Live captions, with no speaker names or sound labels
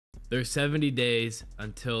There's 70 days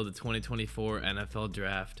until the 2024 NFL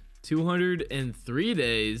Draft, 203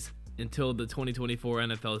 days until the 2024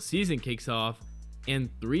 NFL season kicks off, and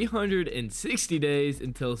 360 days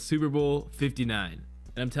until Super Bowl 59.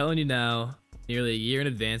 And I'm telling you now, nearly a year in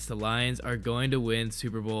advance, the Lions are going to win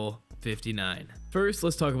Super Bowl 59. First,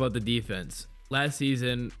 let's talk about the defense. Last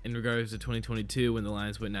season, in regards to 2022, when the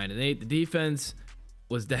Lions went 9-8, the defense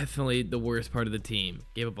was definitely the worst part of the team.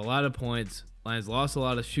 Gave up a lot of points. Lions lost a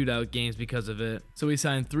lot of shootout games because of it. So we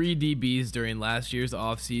signed 3 DBs during last year's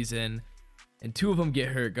offseason, and 2 of them get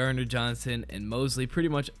hurt. Gardner Johnson and Mosley pretty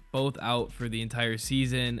much both out for the entire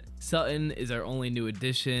season. Sutton is our only new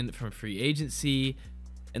addition from free agency,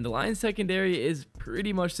 and the Lions secondary is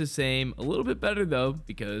pretty much the same. A little bit better though,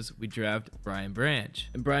 because we draft Brian Branch.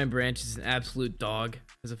 And Brian Branch is an absolute dog.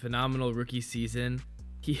 Has a phenomenal rookie season.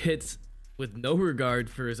 He hits with no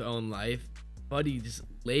regard for his own life, but he just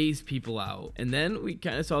lays people out. And then we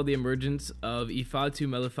kind of saw the emergence of Ifeatu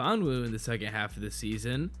Melifonwu in the second half of the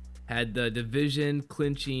season. Had the division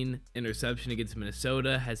clinching interception against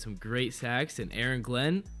Minnesota, had some great sacks, and Aaron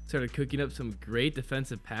Glenn started cooking up some great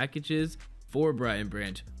defensive packages for Brian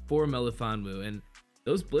Branch, for Melifonwu, and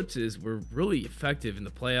those blitzes were really effective in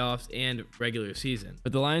the playoffs and regular season.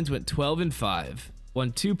 But the Lions went 12-5,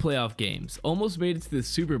 won 2 playoff games, almost made it to the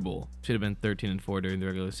Super Bowl. Should have been 13-4 during the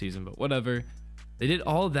regular season, but whatever. They did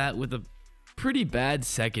all that with a pretty bad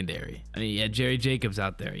secondary. I mean, you had Jerry Jacobs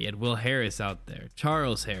out there, you had Will Harris out there,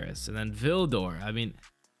 Charles Harris, and then Vildor. I mean,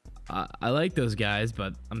 I like those guys,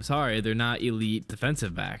 but I'm sorry, they're not elite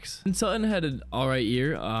defensive backs. And Sutton had an alright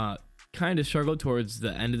year. Kind of struggled towards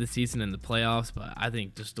the end of the season in the playoffs, but I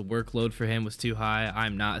think just the workload for him was too high.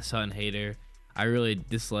 I'm not a Sutton hater. I really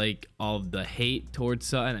dislike all of the hate towards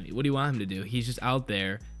Sutton. I mean, what do you want him to do? He's just out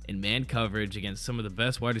there in man coverage against some of the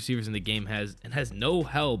best wide receivers in the game, has no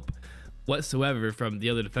help whatsoever from the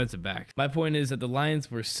other defensive backs. My point is that the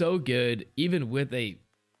Lions were so good, even with a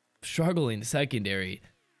struggling secondary,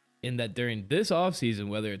 in that during this offseason,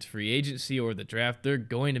 whether it's free agency or the draft, they're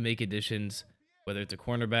going to make additions, whether it's a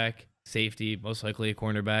cornerback, safety, most likely a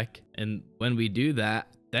cornerback. And when we do that,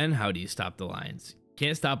 then how do you stop the Lions?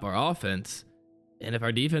 Can't stop our offense. And if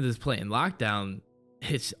our defense is playing lockdown,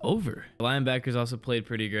 it's over. The linebackers also played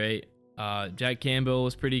pretty great. Jack Campbell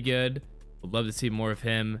was pretty good. Would love to see more of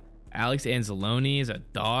him. Alex Anzalone is a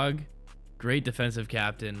dog. Great defensive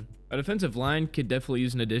captain. Our defensive line could definitely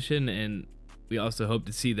use an addition, and we also hope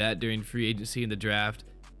to see that during free agency and the draft.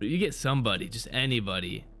 But if you get somebody, just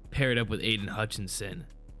anybody, paired up with Aiden Hutchinson.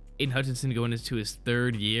 Aiden Hutchinson going into his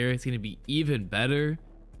 3rd year, it's going to be even better.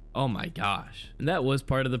 Oh my gosh. And that was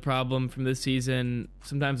part of the problem from this season.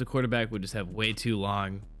 Sometimes the quarterback would just have way too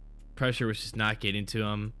long. Pressure was just not getting to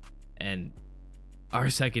him. And our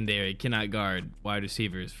secondary cannot guard wide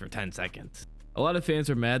receivers for 10 seconds. A lot of fans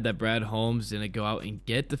are mad that Brad Holmes didn't go out and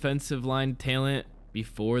get defensive line talent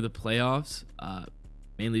before the playoffs.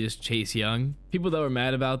 Mainly just Chase Young. People that were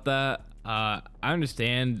mad about that, I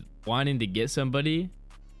understand wanting to get somebody,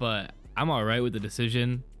 but I'm all right with the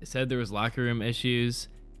decision. It said there was locker room issues,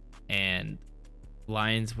 and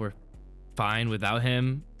Lions were fine without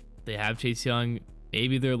him. They have Chase Young.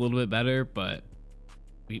 Maybe they're a little bit better, but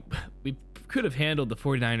we could have handled the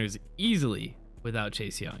 49ers easily without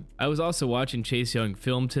Chase Young. I was also watching Chase Young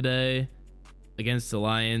film today against the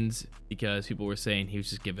Lions because people were saying he was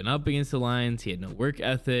just giving up against the Lions. He had no work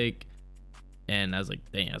ethic. And I was like,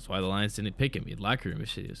 dang, that's why the Lions didn't pick him. He had locker room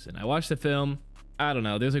issues. And I watched the film. I don't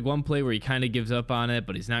know. There's like one play where he kind of gives up on it,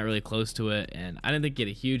 but he's not really close to it. And I didn't think he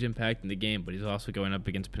had a huge impact in the game, but he's also going up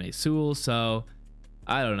against Penei Sewell. So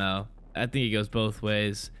I don't know. I think it goes both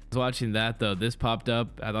ways. I was watching that though. This popped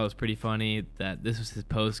up. I thought it was pretty funny that this was his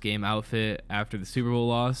post-game outfit after the Super Bowl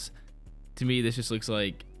loss. To me, this just looks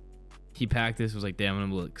like he packed this, was like, damn,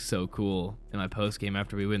 I'm gonna look so cool in my post-game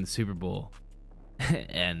after we win the Super Bowl.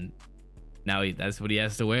 And now that's what he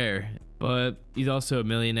has to wear. But he's also a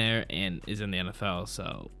millionaire and is in the NFL,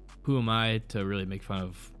 so who am I to really make fun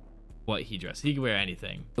of what he dresses? He can wear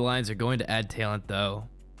anything. The Lions are going to add talent though.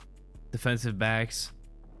 Defensive backs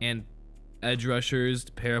and edge rushers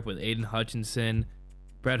to pair up with Aiden Hutchinson.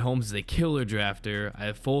 Brad Holmes is a killer drafter. I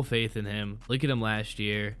have full faith in him. Look at him last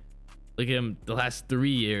year. Look at him the last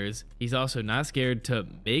 3 years. He's also not scared to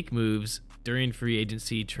make moves during free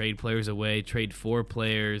agency, trade players away, trade for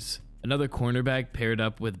players. Another cornerback paired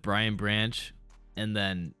up with Brian Branch, and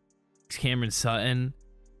then Cameron Sutton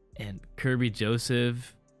and Kirby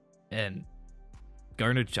Joseph and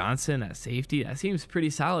Gardner Johnson at safety. That seems pretty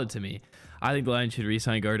solid to me. I think the Lions should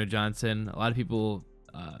re-sign Gardner Johnson. A lot of people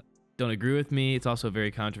don't agree with me. It's also a very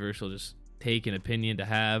controversial just take and opinion to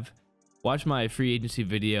have. Watch my free agency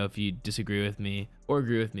video if you disagree with me or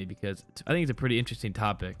agree with me, because I think it's a pretty interesting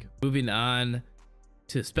topic. Moving on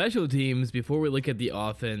to special teams, before we look at the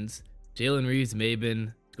offense, Jalen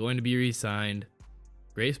Reeves-Maybin is going to be re-signed.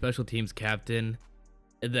 Great special teams captain.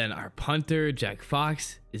 And then our punter, Jack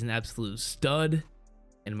Fox, is an absolute stud.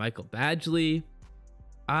 And Michael Badgley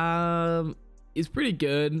is pretty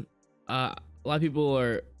good. A lot of people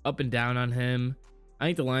are up and down on him. I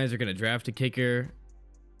think the Lions are going to draft a kicker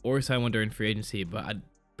or sign one during free agency, but I'd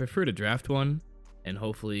prefer to draft one, and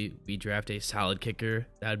hopefully we draft a solid kicker.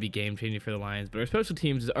 That would be game changing for the Lions. But our special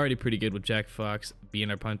teams is already pretty good with Jack Fox being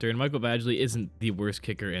our punter, and Michael Badgley isn't the worst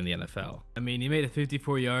kicker in the NFL. I mean, he made a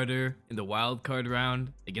 54-yarder in the wild card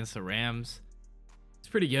round against the Rams. It's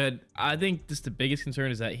pretty good. I think just the biggest concern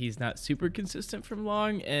is that he's not super consistent from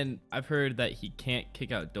long, and I've heard that he can't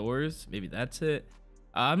kick outdoors. Maybe that's it.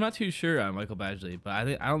 I'm not too sure on Michael Badgley, but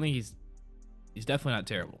I don't think he's definitely not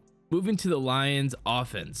terrible. Moving to the Lions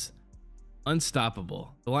offense.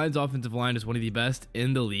 Unstoppable. The Lions offensive line is one of the best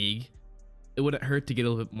in the league. It wouldn't hurt to get a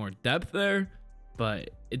little bit more depth there, but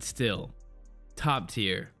it's still top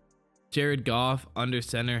tier. Jared Goff under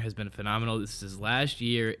center has been phenomenal. This is his last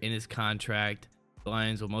year in his contract. The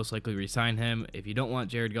Lions will most likely re-sign him. If you don't want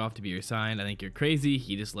Jared Goff to be re-signed, I think you're crazy.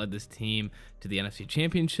 He just led this team to the NFC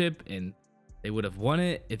Championship, and they would have won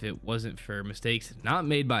it if it wasn't for mistakes not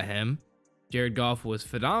made by him. Jared Goff was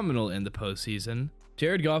phenomenal in the postseason.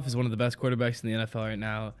 Jared Goff is one of the best quarterbacks in the NFL right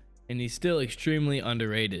now, and he's still extremely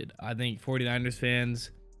underrated. I think 49ers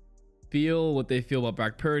fans feel what they feel about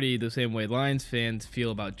Brock Purdy the same way Lions fans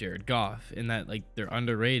feel about Jared Goff, in that like they're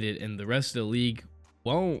underrated, and the rest of the league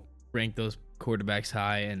won't rank those quarterbacks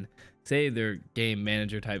high and say they're game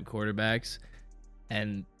manager type quarterbacks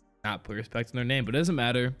and not put respect on their name. But it doesn't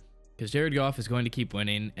matter, because Jared Goff is going to keep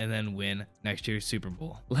winning and then win next year's Super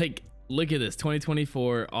Bowl. Like, look at this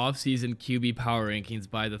 2024 offseason QB power rankings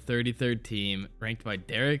by the 33rd team, ranked by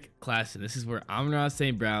Derek Klassen. This is where Amon-Ra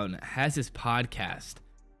St. Brown has his podcast.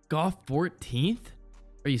 Goff 14th?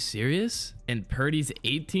 Are you serious? And Purdy's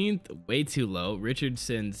 18th? Way too low.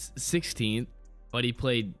 Richardson's 16th, but he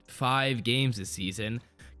played 5 games this season.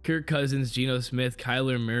 Kirk Cousins, Geno Smith,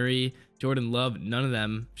 Kyler Murray, Jordan Love, none of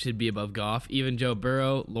them should be above Goff. Even Joe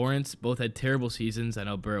Burrow, Lawrence, both had terrible seasons. I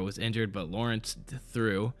know Burrow was injured, but Lawrence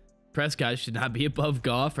threw. Prescott should not be above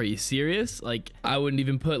Goff. Are you serious? Like, I wouldn't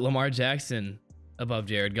even put Lamar Jackson above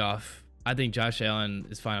Jared Goff. I think Josh Allen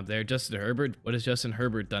is fine up there. Justin Herbert, what has Justin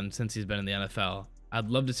Herbert done since he's been in the NFL? I'd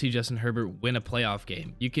love to see Justin Herbert win a playoff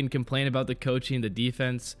game. You can complain about the coaching, the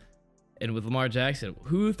defense, and with Lamar Jackson,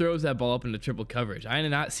 who throws that ball up into triple coverage? I did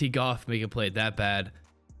not see Goff make a play that bad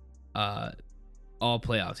all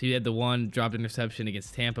playoffs. He had the one dropped interception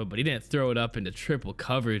against Tampa, but he didn't throw it up into triple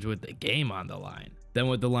coverage with the game on the line. Then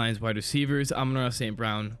with the Lions wide receivers, Amon-Ra St.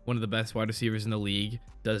 Brown, one of the best wide receivers in the league,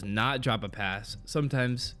 does not drop a pass.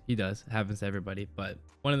 Sometimes he does. It happens to everybody, but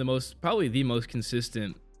one of the most, probably the most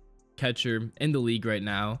consistent catcher in the league right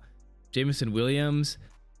now. Jameson Williams,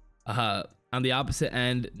 on the opposite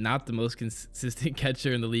end, not the most consistent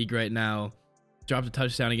catcher in the league right now. Dropped a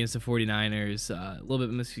touchdown against the 49ers. A little bit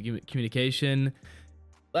of miscommunication.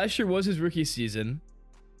 Last year was his rookie season,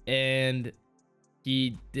 and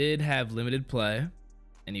he did have limited play,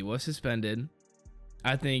 and he was suspended.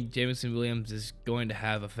 I think Jameson Williams is going to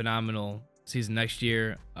have a phenomenal season next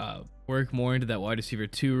year. Work more into that wide receiver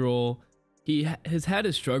 2 role. He has had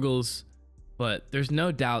his struggles, but there's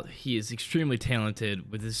no doubt he is extremely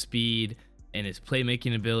talented with his speed and his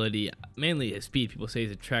playmaking ability. Mainly his speed. People say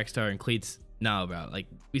he's a track star, and cleats now about. Like,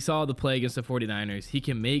 we saw the play against the 49ers. He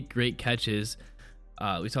can make great catches.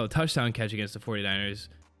 We saw a touchdown catch against the 49ers.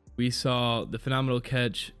 We saw the phenomenal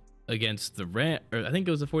catch against the I think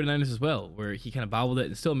it was the 49ers as well, where he kind of bobbled it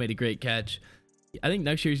and still made a great catch. I think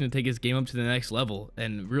next year he's going to take his game up to the next level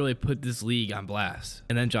and really put this league on blast.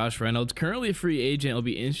 And then Josh Reynolds, currently a free agent. It'll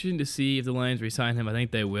be interesting to see if the Lions re-sign him. I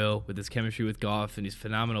think they will, with his chemistry with Goff, and he's a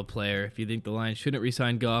phenomenal player. If you think the Lions shouldn't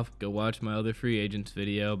re-sign Goff, go watch my other free agents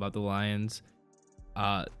video about the Lions.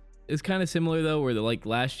 It's kind of similar though, where like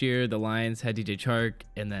last year the Lions had DJ Chark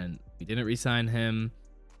and then we didn't re-sign him,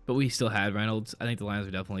 but we still had Reynolds. I think the Lions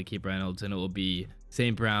will definitely keep Reynolds, and it will be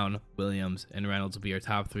St. Brown, Williams, and Reynolds will be our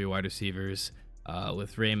top 3 wide receivers.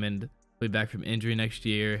 With Raymond be back from injury next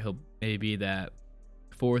year, he'll maybe be that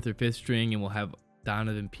 4th or 5th string, and we'll have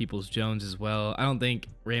Donovan Peoples-Jones as well. I don't think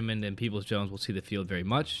Raymond and Peoples-Jones will see the field very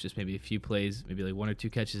much, just maybe a few plays, maybe like 1 or 2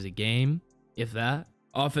 catches a game, if that.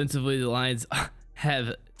 Offensively, the Lions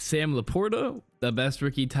have Sam Laporta, the best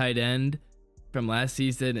rookie tight end from last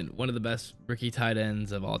season and one of the best rookie tight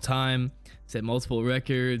ends of all time. Set multiple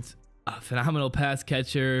records, a phenomenal pass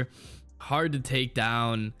catcher, hard to take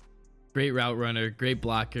down. Great route runner, great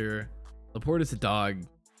blocker. Laporta's a dog.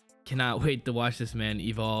 Cannot wait to watch this man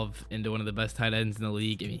evolve into one of the best tight ends in the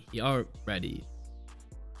league. I mean, he already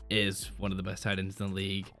is one of the best tight ends in the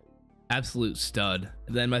league. Absolute stud.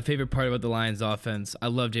 And then my favorite part about the Lions offense, I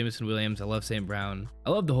love Jameson Williams. I love St. Brown. I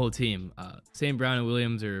love the whole team. St. Brown and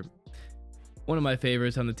Williams are one of my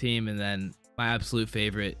favorites on the team. And then my absolute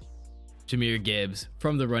favorite, Jahmyr Gibbs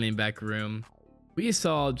from the running back room. We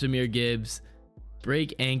saw Jahmyr Gibbs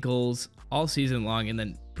break ankles all season long and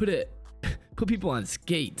then put people on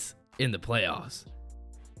skates in the playoffs.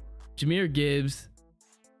 Jahmyr Gibbs,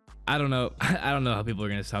 I don't know how people are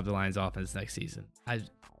going to stop the Lions offense next season.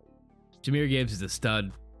 Jahmyr Gibbs is a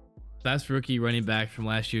stud. Best rookie running back from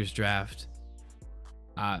last year's draft.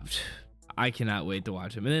 I cannot wait to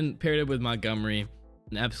watch him. And then paired up with Montgomery,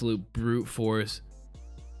 an absolute brute force.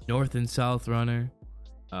 North and South runner.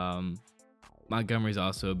 Montgomery's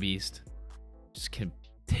also a beast. Just can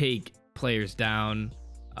take players down.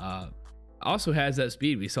 Also has that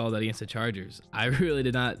speed. We saw that against the Chargers. I really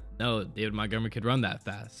did not know David Montgomery could run that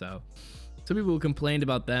fast. So some people complained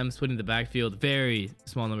about them splitting the backfield. Very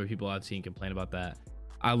small number of people I've seen complain about that.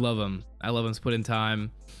 I love him. I love him splitting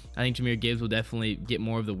time. I think Jahmyr Gibbs will definitely get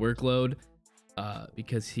more of the workload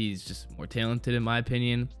because he's just more talented in my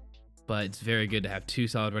opinion. But it's very good to have two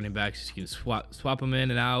solid running backs. You can swap them in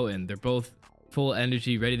and out, and they're both full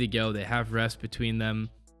energy, ready to go. They have rest between them.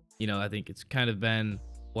 You know, I think it's kind of been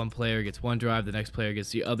one player gets one drive, the next player gets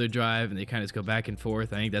the other drive, and they kind of just go back and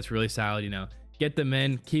forth. I think that's really solid. You know, get them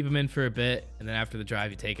in, keep them in for a bit, and then after the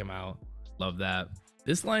drive, you take them out. Love that.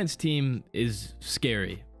 This Lions team is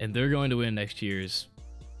scary, and they're going to win next year's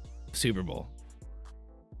Super Bowl.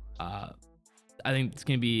 I think it's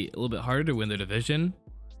going to be a little bit harder to win their division.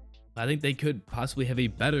 I think they could possibly have a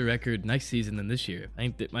better record next season than this year. I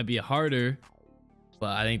think that might be harder,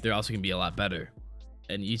 but I think they're also going to be a lot better.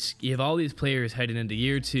 And you have all these players heading into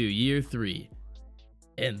year 2, year 3,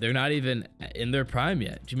 and they're not even in their prime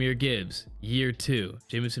yet. Jahmyr Gibbs, year 2.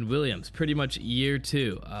 Jameson Williams, pretty much year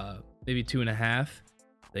 2, maybe 2.5.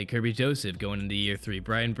 Then Kirby Joseph going into year 3.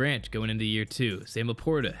 Brian Branch going into year 2. Sam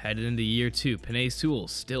Laporta headed into year 2. Penei Sewell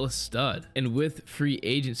still a stud. And with free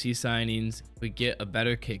agency signings, we get a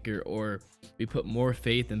better kicker, or we put more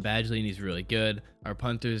faith in Badgley and he's really good. Our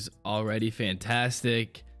punter's already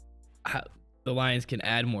fantastic. The Lions can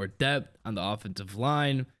add more depth on the offensive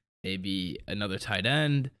line, maybe another tight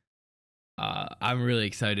end. I'm really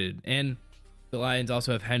excited. And the Lions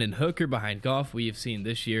also have Hendon Hooker behind Goff. We have seen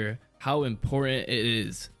this year how important it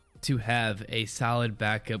is to have a solid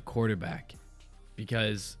backup quarterback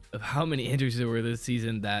because of how many injuries there were this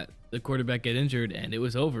season that the quarterback got injured and it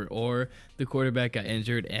was over, or the quarterback got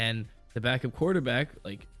injured and the backup quarterback,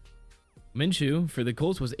 like Minshew for the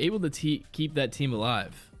Colts, was able to keep that team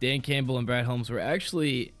alive. Dan Campbell and Brad Holmes were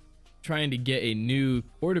actually trying to get a new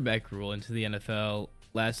quarterback rule into the NFL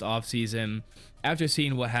last offseason after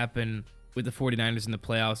seeing what happened with the 49ers in the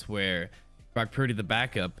playoffs, where Brock Purdy, the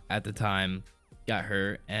backup at the time, got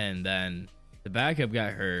hurt, and then the backup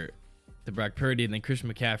got hurt to Brock Purdy, and then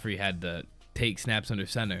Christian McCaffrey had to take snaps under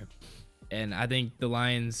center. And I think the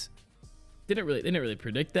Lions didn't really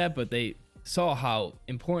predict that, but they saw how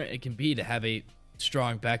important it can be to have a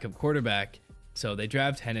strong backup quarterback. So they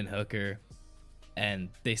drafted Hendon Hooker, and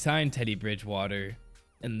they signed Teddy Bridgewater.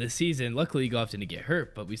 And this season, luckily Goff didn't get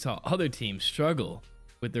hurt, but we saw other teams struggle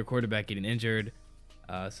with their quarterback getting injured.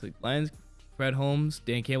 So Lions, Brad Holmes,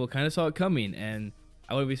 Dan Campbell kind of saw it coming, and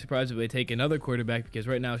I wouldn't be surprised if they take another quarterback, because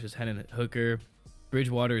right now it's just Hendon Hooker.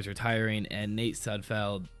 Bridgewater is retiring, and Nate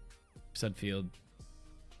Sudfeld,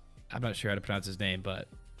 I'm not sure how to pronounce his name, but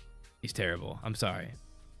he's terrible. I'm sorry,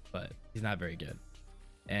 but he's not very good.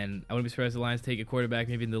 And I wouldn't be surprised if the Lions take a quarterback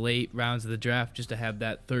maybe in the late rounds of the draft just to have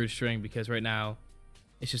that third string, because right now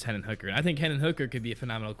it's just Hendon Hooker. And I think Hendon Hooker could be a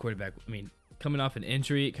phenomenal quarterback. I mean, coming off an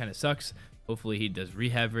injury, it kind of sucks. Hopefully he does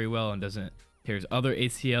rehab very well and doesn't tear his other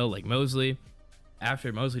ACL like Mosley.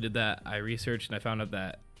 After Mosley did that, I researched and I found out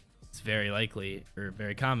that it's very likely, or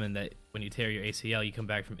very common, that when you tear your ACL, you come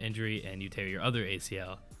back from injury and you tear your other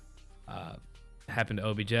ACL. It happened to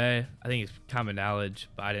OBJ. I think it's common knowledge,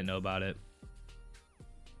 but I didn't know about it.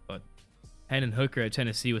 But Hendon Hooker at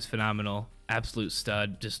Tennessee was phenomenal. Absolute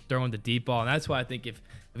stud, just throwing the deep ball. And that's why I think if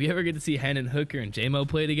you ever get to see Hendon Hooker and J-Mo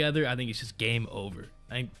play together, I think it's just game over.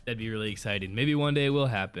 I think that'd be really exciting. Maybe one day it will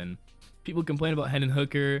happen. People complain about Hendon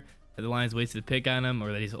Hooker, that the Lions wasted a pick on him,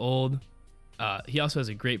 or that he's old. He also has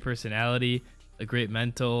a great personality, a great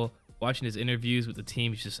mental. Watching his interviews with the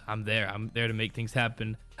team, he's just, I'm there to make things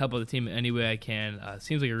happen, help out the team in any way I can.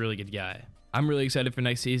 Seems like a really good guy. I'm really excited for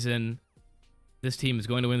next season. This team is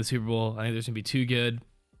going to win the Super Bowl. I think there's going to be too good.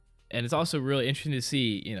 And it's also really interesting to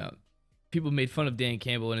see, people made fun of Dan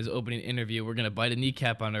Campbell in his opening interview. We're going to bite a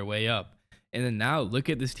kneecap on our way up. And then now look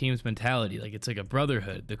at this team's mentality. Like, it's like a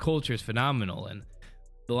brotherhood. The culture is phenomenal. And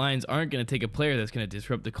the Lions aren't going to take a player that's going to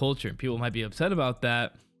disrupt the culture. And people might be upset about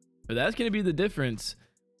that. But that's going to be the difference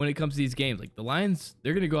when it comes to these games. Like, the Lions,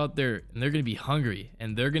 they're going to go out there and they're going to be hungry.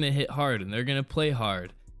 And they're going to hit hard. And they're going to play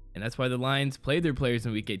hard. And that's why the Lions played their players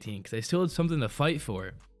in Week 18. Because they still had something to fight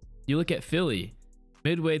for. You look at Philly.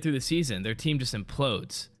 Midway through the season, their team just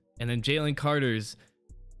implodes. And then Jalen Carter's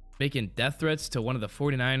making death threats to one of the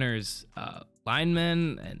 49ers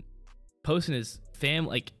linemen and posting his fam.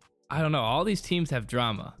 Like, I don't know. All these teams have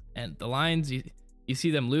drama. And the Lions, you see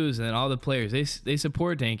them lose, and then all the players, they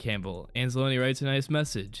support Dan Campbell. Anzalone writes a nice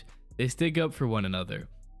message. They stick up for one another.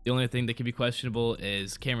 The only thing that could be questionable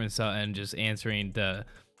is Cameron Sutton just answering the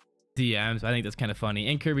DMs. I think that's kind of funny.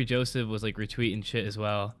 And Kirby Joseph was like retweeting shit as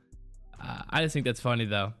well. I just think that's funny,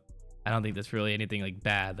 though. I don't think that's really anything like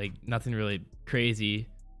bad. Like, nothing really crazy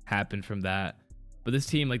happened from that. But this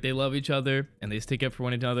team, like, they love each other and they stick up for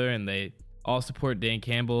one another and they all support Dan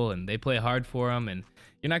Campbell and they play hard for him. And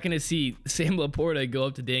you're not going to see Sam Laporta go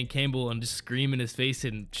up to Dan Campbell and just scream in his face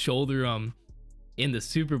and shoulder him in the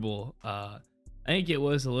Super Bowl. I think it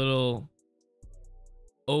was a little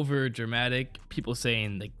over dramatic. People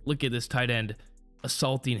saying, like, look at this tight end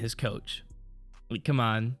assaulting his coach. Like, come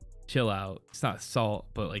on. Chill out. It's not assault,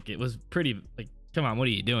 but like, it was pretty, like, come on, what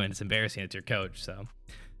are you doing? It's embarrassing. It's your coach. So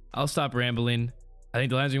I'll stop rambling. I think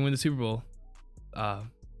the Lions are gonna win the Super Bowl.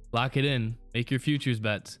 Lock it in. Make your futures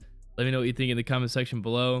bets. Let me know what you think in the comment section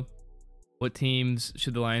below. What teams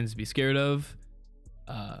should the Lions be scared of?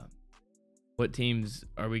 What teams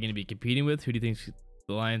are we going to be competing with? Who do you think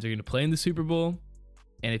the Lions are going to play in the Super Bowl?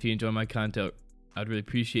 And if you enjoy my content, I'd really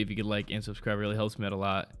appreciate if you could like and subscribe. It really helps me out a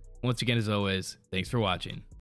lot. Once again, as always, thanks for watching.